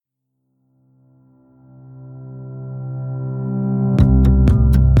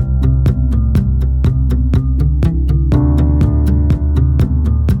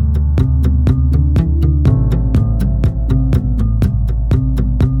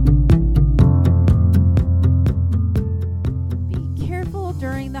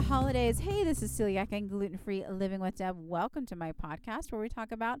This is Celiac and Gluten-Free Living with Deb. Welcome to my podcast where we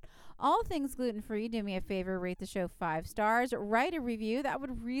talk about all things gluten-free. Do me a favor, rate the show 5 stars, write a review. That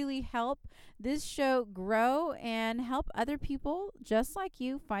would really help this show grow and help other people just like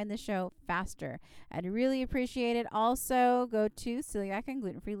you find the show faster. I'd really appreciate it. Also, go to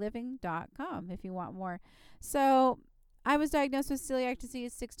celiacandglutenfreeliving.com if you want more. So, I was diagnosed with celiac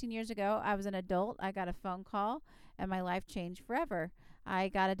disease 16 years ago. I was an adult. I got a phone call and my life changed forever. I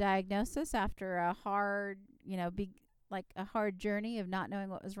got a diagnosis after a hard, a hard journey of not knowing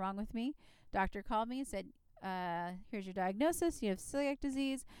what was wrong with me. Doctor called me and said, here's your diagnosis. You have celiac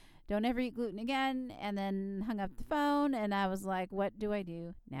disease. Don't ever eat gluten again. And then hung up the phone. And I was like, what do I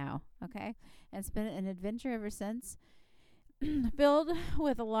do now? Okay. And it's been an adventure ever since. Filled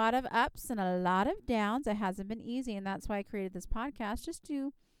with a lot of ups and a lot of downs. It hasn't been easy. And that's why I created this podcast, just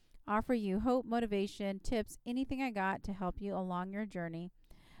to offer you hope, motivation, tips, anything I got to help you along your journey.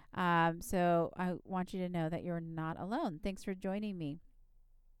 So I want you to know that you're not alone. Thanks for joining me.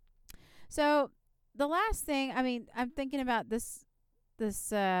 So the last thing, I'm thinking about this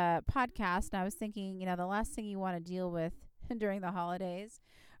podcast, and I was thinking, the last thing you want to deal with during the holidays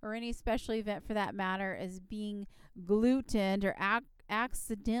or any special event for that matter is being glutened or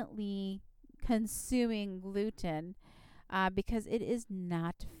accidentally consuming gluten. Because it is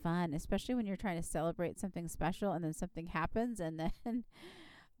not fun, especially when you're trying to celebrate something special and then something happens and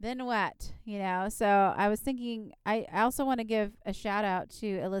then what, So I was thinking, I also want to give a shout out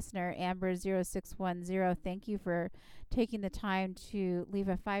to a listener, Amber0610. Thank you for taking the time to leave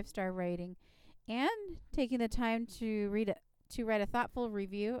a 5-star rating and taking the time to write a thoughtful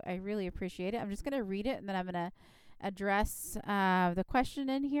review. I really appreciate it. I'm just going to read it and then I'm going to address the question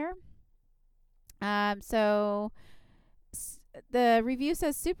in here. The review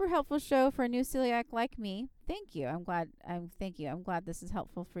says, super helpful show for a new celiac like me. Thank you. I'm glad this is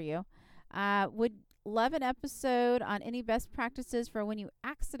helpful for you. Would love an episode on any best practices for when you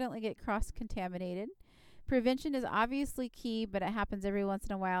accidentally get cross-contaminated. Prevention is obviously key, but it happens every once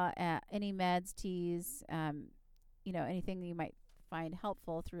in a while. Any meds, teas, anything you might find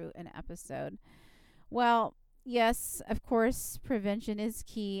helpful through an episode. Well, yes, of course, prevention is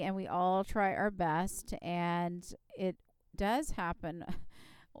key, and we all try our best, and it does happen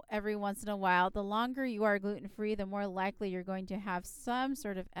every once in a while. The longer you are gluten-free, the more likely you're going to have some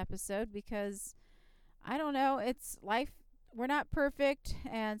sort of episode because, I don't know, it's life. We're not perfect,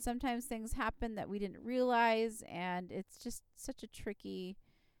 and sometimes things happen that we didn't realize, and it's just such a tricky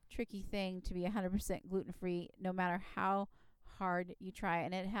thing to be 100% gluten-free no matter how hard you try.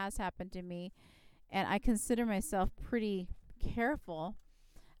 And it has happened to me, and I consider myself pretty careful.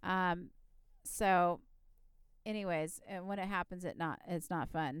 Anyways, when it happens, it's not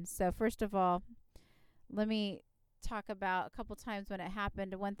fun. So first of all, let me talk about a couple times when it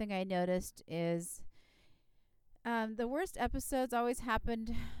happened. One thing I noticed is the worst episodes always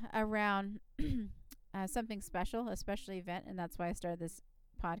happened around something special, a special event, and that's why I started this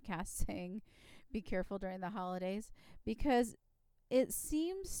podcast saying be careful during the holidays, because it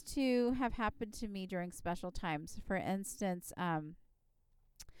seems to have happened to me during special times. For instance,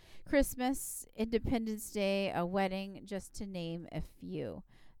 Christmas, Independence Day, a wedding, just to name a few.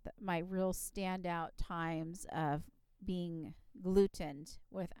 My real standout times of being glutened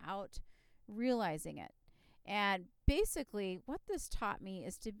without realizing it. And basically, what this taught me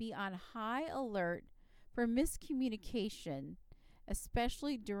is to be on high alert for miscommunication,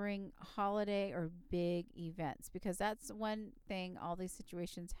 especially during holiday or big events, because that's one thing all these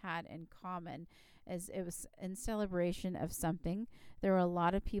situations had in common, is it was in celebration of something. There were a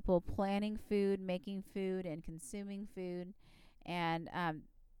lot of people planning food, making food, and consuming food. And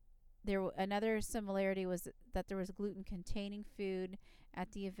another similarity was that there was gluten-containing food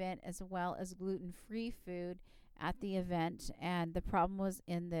at the event as well as gluten-free food at the event. And the problem was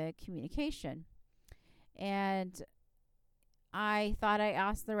in the communication. And I thought I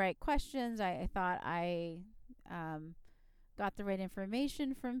asked the right questions. I thought I got the right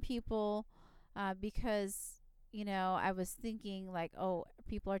information from people. Because, I was thinking like, oh,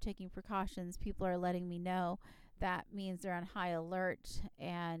 people are taking precautions. People are letting me know. That means they're on high alert.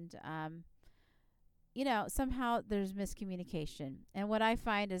 And, somehow there's miscommunication. And what I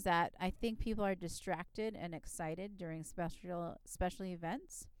find is that I think people are distracted and excited during special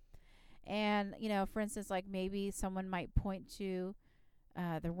events. And, for instance, like maybe someone might point to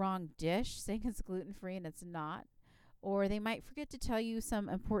the wrong dish, saying it's gluten-free and it's not. Or they might forget to tell you some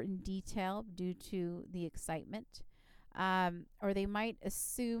important detail due to the excitement. Or they might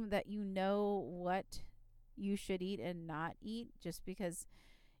assume that you know what you should eat and not eat just because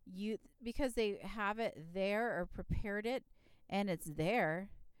they have it there or prepared it and it's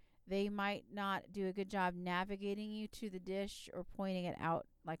there. they might not do a good job navigating you to the dish or pointing it out.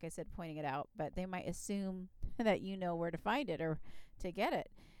 Like I said, pointing it out, but they might assume that you know where to find it or to get it.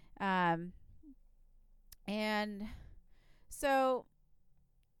 Um, and so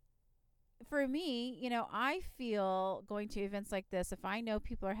for me, I feel going to events like this, if I know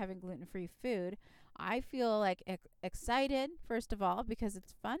people are having gluten-free food, I feel like excited, first of all, because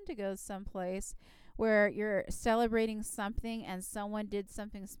it's fun to go someplace where you're celebrating something and someone did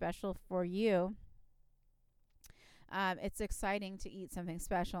something special for you. It's exciting to eat something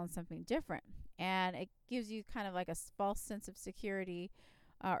special and something different. And it gives you kind of like a false sense of security,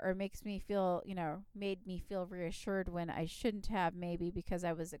 or makes me feel, made me feel reassured when I shouldn't have, maybe because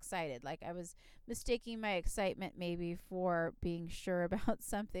I was excited. Like I was mistaking my excitement maybe for being sure about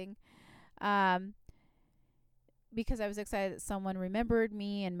something. Because I was excited that someone remembered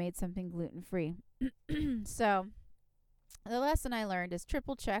me and made something gluten-free. So the lesson I learned is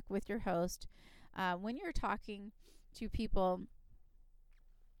triple check with your host when you're talking to people,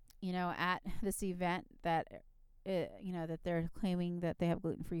 at this event that that they're claiming that they have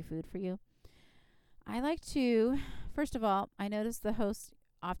gluten-free food for you. I like to, first of all, I notice the hosts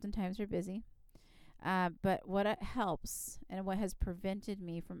oftentimes are busy. But what helps and what has prevented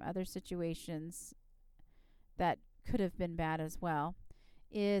me from other situations that could have been bad as well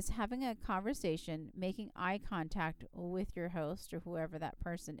is having a conversation, making eye contact with your host or whoever that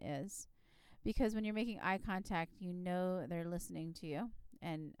person is. Because when you're making eye contact, they're listening to you,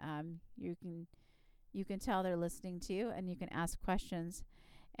 and you can tell they're listening to you, and you can ask questions.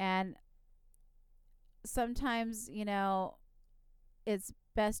 And sometimes, it's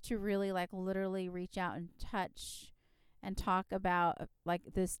best to really literally reach out and touch and talk about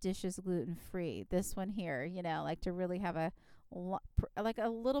this dish is gluten free. This one here, to really have a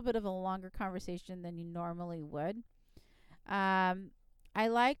little bit of a longer conversation than you normally would. I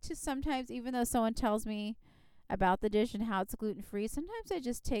like to sometimes, even though someone tells me about the dish and how it's gluten free, sometimes I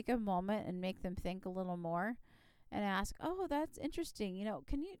just take a moment and make them think a little more and ask, "Oh, that's interesting.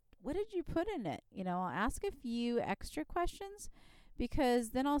 What did you put in it?" I'll ask a few extra questions, because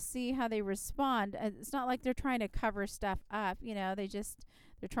then I'll see how they respond. It's not like they're trying to cover stuff up,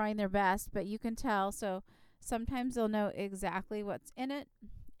 they're trying their best, but you can tell. So sometimes they'll know exactly what's in it.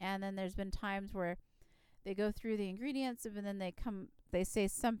 And then there's been times where they go through the ingredients and then they say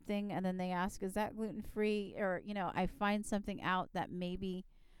something and then they ask, is that gluten free? Or, I find something out that maybe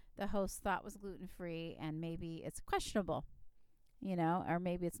the host thought was gluten free and maybe it's questionable, or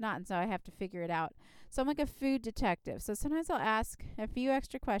maybe it's not. And so I have to figure it out. So I'm like a food detective. So sometimes I'll ask a few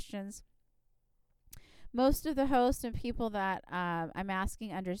extra questions. Most of the hosts and people that I'm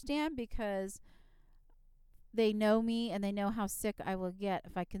asking understand, because they know me and they know how sick I will get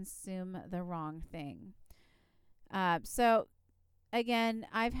if I consume the wrong thing. So again,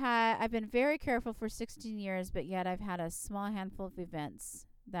 I've been very careful for 16 years, but yet I've had a small handful of events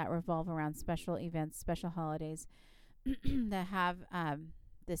that revolve around special events, special holidays that have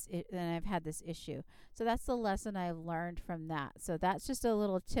and I've had this issue. So that's the lesson I learned from that. So that's just a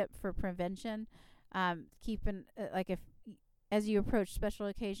little tip for prevention. Keeping if as you approach special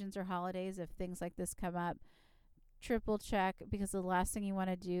occasions or holidays, if things like this come up, triple check, because the last thing you want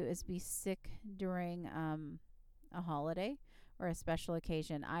to do is be sick during a holiday or a special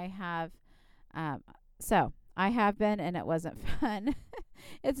occasion. I have been, and it wasn't fun.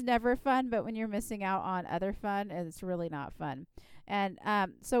 It's never fun, but when you're missing out on other fun, it's really not fun. And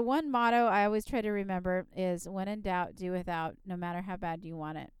so one motto I always try to remember is, when in doubt, do without, no matter how bad you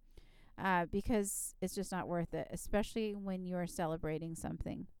want it. Because it's just not worth it, especially when you're celebrating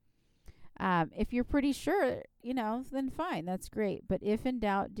something. If you're pretty sure, then fine, that's great. But if in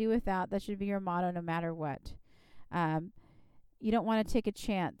doubt, do without. That should be your motto no matter what. You don't want to take a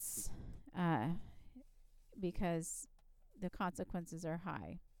chance because the consequences are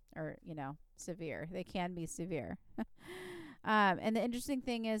high, or, severe. They can be severe. And the interesting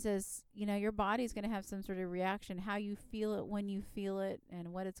thing is, your body's going to have some sort of reaction. How you feel it when you feel it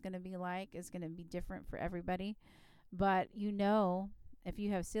and what it's going to be like is going to be different for everybody. But if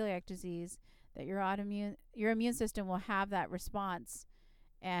you have celiac disease, that your immune system will have that response,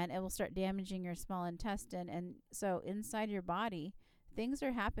 and it will start damaging your small intestine. And so inside your body, things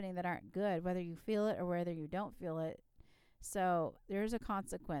are happening that aren't good, whether you feel it or whether you don't feel it. So there's a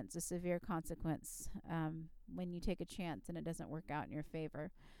consequence, a severe consequence, when you take a chance and it doesn't work out in your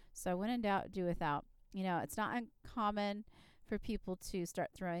favor. So when in doubt, do without. It's not uncommon for people to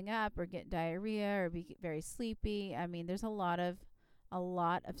start throwing up or get diarrhea or be very sleepy. I mean, there's a lot of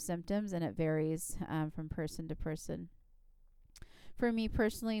symptoms, and it varies from person to person. For me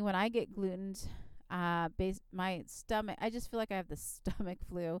personally, when I get glutened, my stomach, I just feel like I have the stomach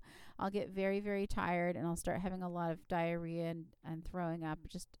flu. I'll get very, very tired, and I'll start having a lot of diarrhea and throwing up.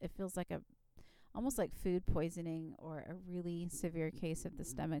 It feels like almost like food poisoning or a really severe case of the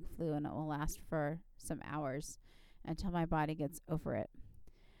stomach flu, and it will last for some hours until my body gets over it.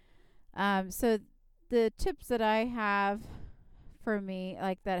 So the tips that I have for me,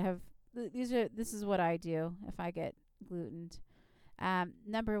 like that have this is what I do if I get gluten.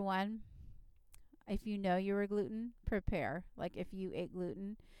 Number one, if you know you were gluten, prepare. Like if you ate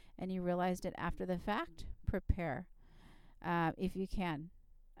gluten and you realized it after the fact, prepare if you can.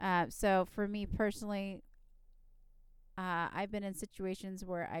 So for me personally, I've been in situations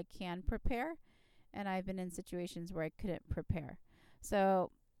where I can prepare, and I've been in situations where I couldn't prepare.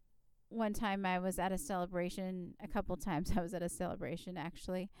 So one time I was at a celebration, a couple times I was at a celebration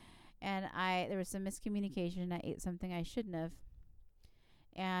actually, and there was some miscommunication. I ate something I shouldn't have.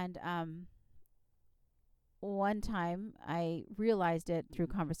 And one time I realized it through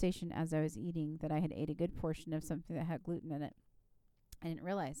conversation as I was eating that I had ate a good portion of something that had gluten in it. I didn't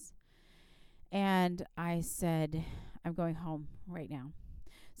realize. And I said, I'm going home right now.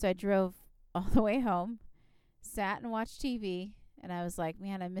 So I drove all the way home, sat and watched TV, and I was like,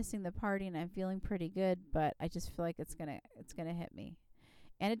 man, I'm missing the party and I'm feeling pretty good, but I just feel like it's gonna hit me.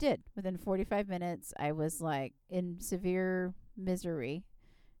 And it did. Within 45 minutes, I was like in severe misery.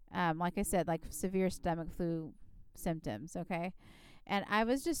 Like I said, like severe stomach flu symptoms, okay? And I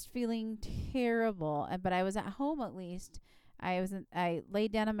was just feeling terrible, but I was at home at least. I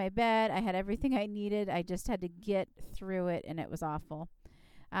laid down on my bed. I had everything I needed. I just had to get through it, and it was awful.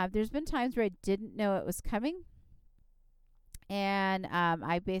 There's been times where I didn't know it was coming. And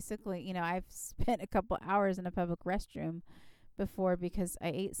I basically, I've spent a couple hours in a public restroom before because I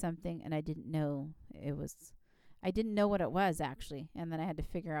ate something and I didn't know what it was actually. And then I had to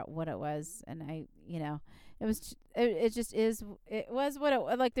figure out what it was. And it was what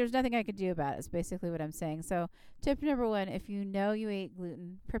it, like, there's nothing I could do about it. It's basically what I'm saying. So tip number one, if you know you ate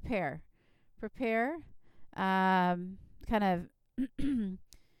gluten, prepare, kind of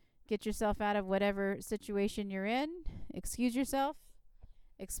get yourself out of whatever situation you're in, excuse yourself,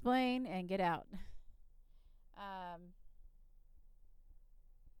 explain, and get out.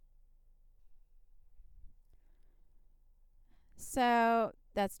 So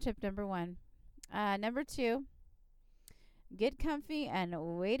that's tip number one. Number two, get comfy and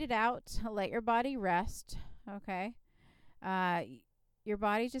wait it out. Let your body rest. Okay. Your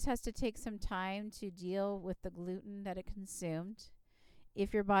body just has to take some time to deal with the gluten that it consumed.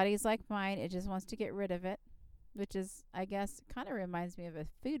 If your body's like mine, it just wants to get rid of it, which is, I guess, kind of reminds me of a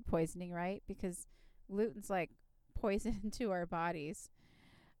food poisoning, right? Because gluten's like poison to our bodies.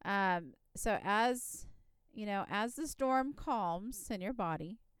 So as the storm calms in your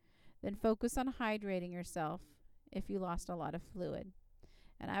body, then focus on hydrating yourself if you lost a lot of fluid.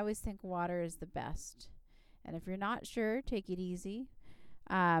 And I always think water is the best. And if you're not sure, take it easy.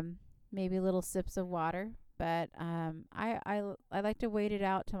 Maybe little sips of water. But I like to wait it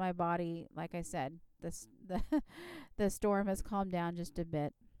out till my body, like I said, the storm has calmed down just a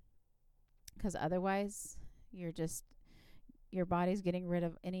bit. Because otherwise, your body's getting rid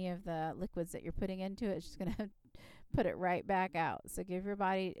of any of the liquids that you're putting into it. It's just going to put it right back out. So give your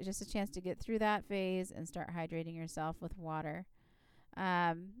body just a chance to get through that phase and start hydrating yourself with water.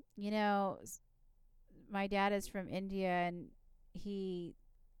 My dad is from India, and he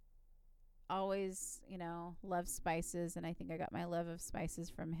always, loves spices, and I think I got my love of spices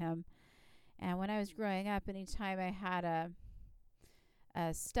from him. And when I was growing up, anytime I had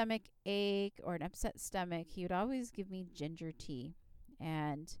a stomach ache or an upset stomach, he would always give me ginger tea.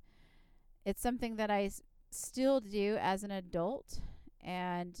 And it's something that I still do as an adult.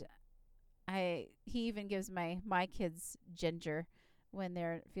 And he even gives my kids ginger when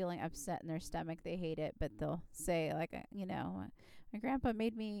they're feeling upset in their stomach. They hate it, but they'll say, like, my grandpa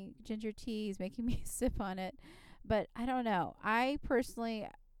made me ginger tea. He's making me sip on it. But I don't know. I personally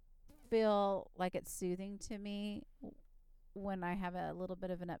feel like it's soothing to me when I have a little bit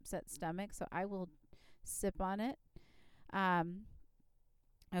of an upset stomach, so I will sip on it.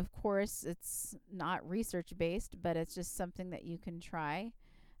 Of course, it's not research-based, but it's just something that you can try.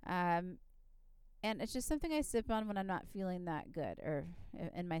 And it's just something I sip on when I'm not feeling that good or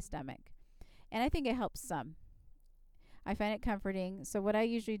in my stomach. And I think it helps some. I find it comforting. So what I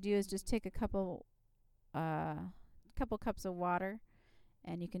usually do is just take a couple cups of water,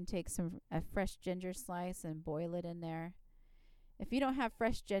 and you can take a fresh ginger slice and boil it in there. If you don't have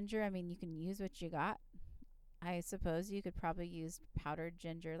fresh ginger, you can use what you got. I suppose you could probably use powdered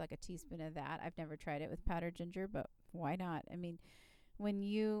ginger, like a teaspoon of that. I've never tried it with powdered ginger, but why not? When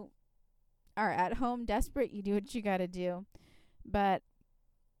you are at home desperate, you do what you got to do. But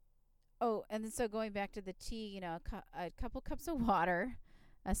oh, and then so going back to the tea, a couple cups of water,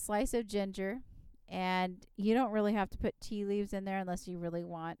 a slice of ginger, and you don't really have to put tea leaves in there unless you really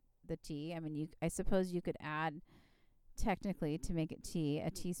want the tea. I mean, I suppose you could add, technically, to make it tea, a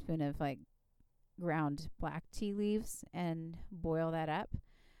teaspoon of like ground black tea leaves and boil that up.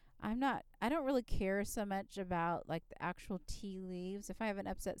 I don't really care so much about like the actual tea leaves. If I have an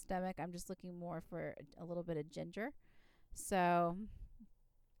upset stomach, I'm just looking more for a little bit of ginger. So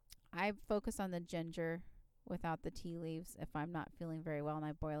I focus on the ginger without the tea leaves if I'm not feeling very well, and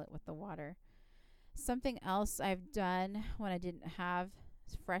I boil it with the water. Something else I've done when I didn't have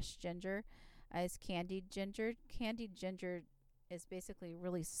fresh ginger is candied ginger. Candied ginger is basically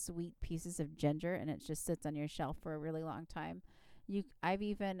really sweet pieces of ginger, and it just sits on your shelf for a really long time. I've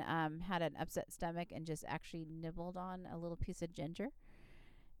even had an upset stomach and just actually nibbled on a little piece of ginger,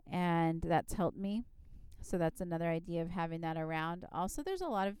 and that's helped me. So that's another idea of having that around. Also, there's a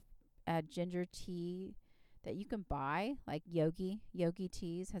lot of ginger tea that you can buy, like Yogi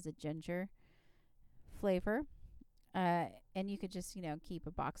Teas has a ginger flavor. And you could just, keep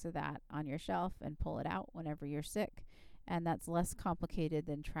a box of that on your shelf and pull it out whenever you're sick. And that's less complicated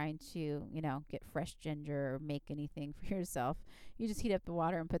than trying to, get fresh ginger or make anything for yourself. You just heat up the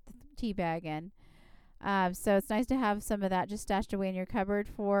water and put the tea bag in. So it's nice to have some of that just stashed away in your cupboard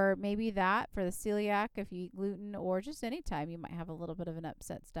for maybe that, for the celiac, if you eat gluten, or just any time you might have a little bit of an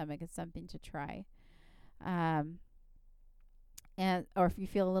upset stomach. It's something to try. Or if you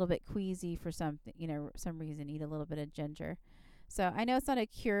feel a little bit queasy for something, some reason, eat a little bit of ginger. So I know it's not a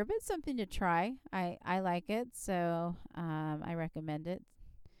cure, but it's something to try. I like it, so I recommend it.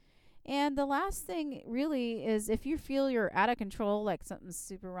 And the last thing really is, if you feel you're out of control, like something's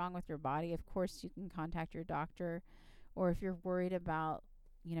super wrong with your body, of course you can contact your doctor. Or if you're worried about,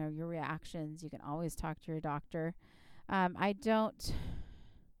 your reactions, you can always talk to your doctor. I don't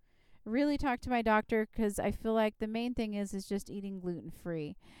really talk to my doctor because I feel like the main thing is just eating gluten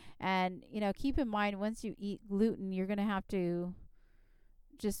free. And, keep in mind, once you eat gluten, you're going to have to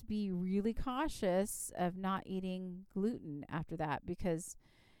just be really cautious of not eating gluten after that, because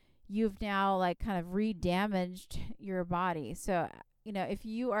you've now like kind of re-damaged your body. So, if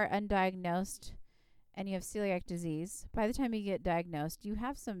you are undiagnosed and you have celiac disease, by the time you get diagnosed, you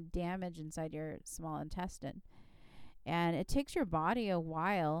have some damage inside your small intestine. And it takes your body a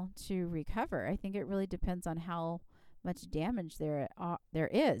while to recover. I think it really depends on how much damage there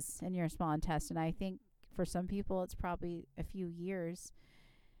is in your small intestine. I think for some people it's probably a few years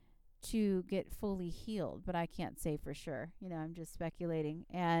to get fully healed, but I can't say for sure. I'm just speculating.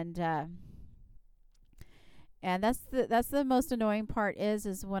 And that's the most annoying part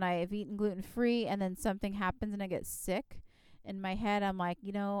is when I have eaten gluten free and then something happens and I get sick. In my head, I'm like,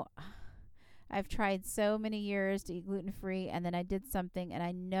 I've tried so many years to eat gluten free, and then I did something, and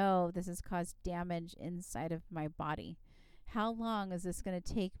I know this has caused damage inside of my body. How long is this going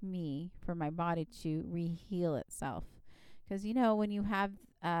to take me for my body to re-heal itself? Because when you have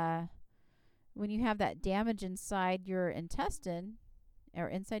that damage inside your intestine or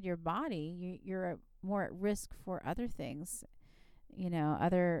inside your body, you're more at risk for other things,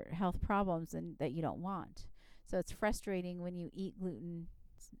 other health problems that you don't want. So it's frustrating when you eat gluten,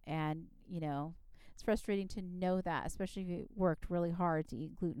 and it's frustrating to know that, especially if you worked really hard to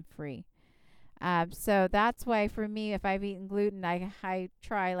eat gluten free. So that's why for me, if I've eaten gluten, I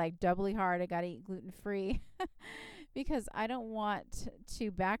try like doubly hard. I got to eat gluten free because I don't want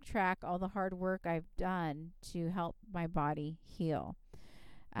to backtrack all the hard work I've done to help my body heal.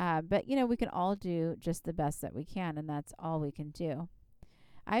 But we can all do just the best that we can, and that's all we can do.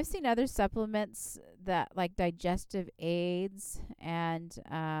 I've seen other supplements that like digestive aids, and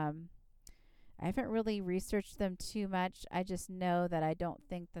I haven't really researched them too much. I just know that I don't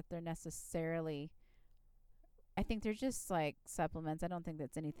think that they're necessarily, I think they're just like supplements. I don't think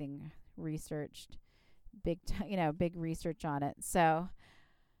that's anything researched, big research on it. So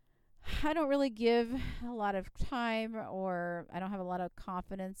I don't really give a lot of time, or I don't have a lot of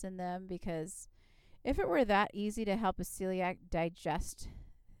confidence in them, because if it were that easy to help a celiac digest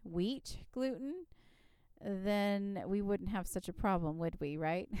wheat gluten, then we wouldn't have such a problem, would we,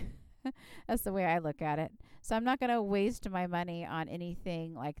 right? That's the way I look at it. So I'm not going to waste my money on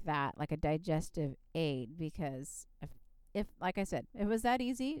anything like that, like a digestive aid, because if like I said, if it was that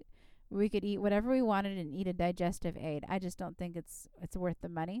easy, we could eat whatever we wanted and eat a digestive aid. I just don't think it's worth the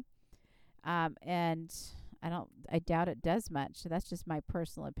money. And I doubt it does much. So that's just my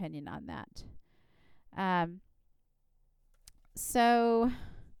personal opinion on that. So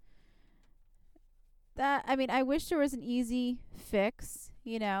that, I wish there was an easy fix.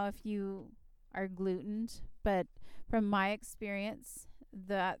 If you are glutened, but from my experience,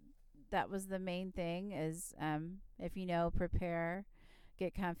 that was the main thing is if prepare,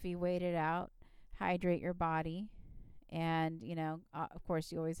 get comfy, wait it out, hydrate your body, and of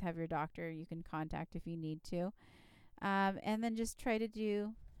course you always have your doctor you can contact if you need to, and then just try to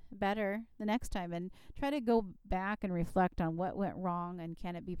do better the next time and try to go back and reflect on what went wrong and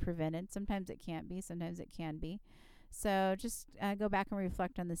can it be prevented. Sometimes it can't be, sometimes it can be. So just go back and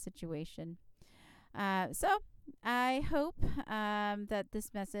reflect on the situation. So I hope that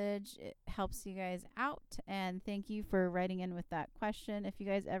this message helps you guys out, and thank you for writing in with that question. If you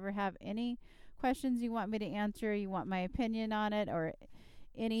guys ever have any questions you want me to answer, you want my opinion on it, or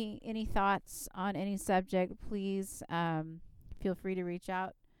any thoughts on any subject, please feel free to reach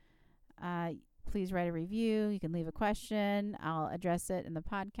out. Please write a review. You can leave a question. I'll address it in the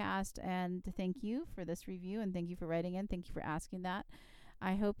podcast. And thank you for this review, and thank you for writing in. Thank you for asking that.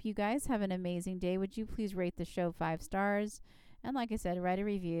 I hope you guys have an amazing day. Would you please rate the show 5 stars? And like I said, write a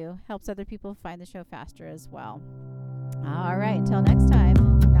review. Helps other people find the show faster as well. All right. Until next time,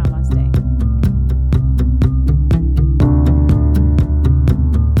 namaste.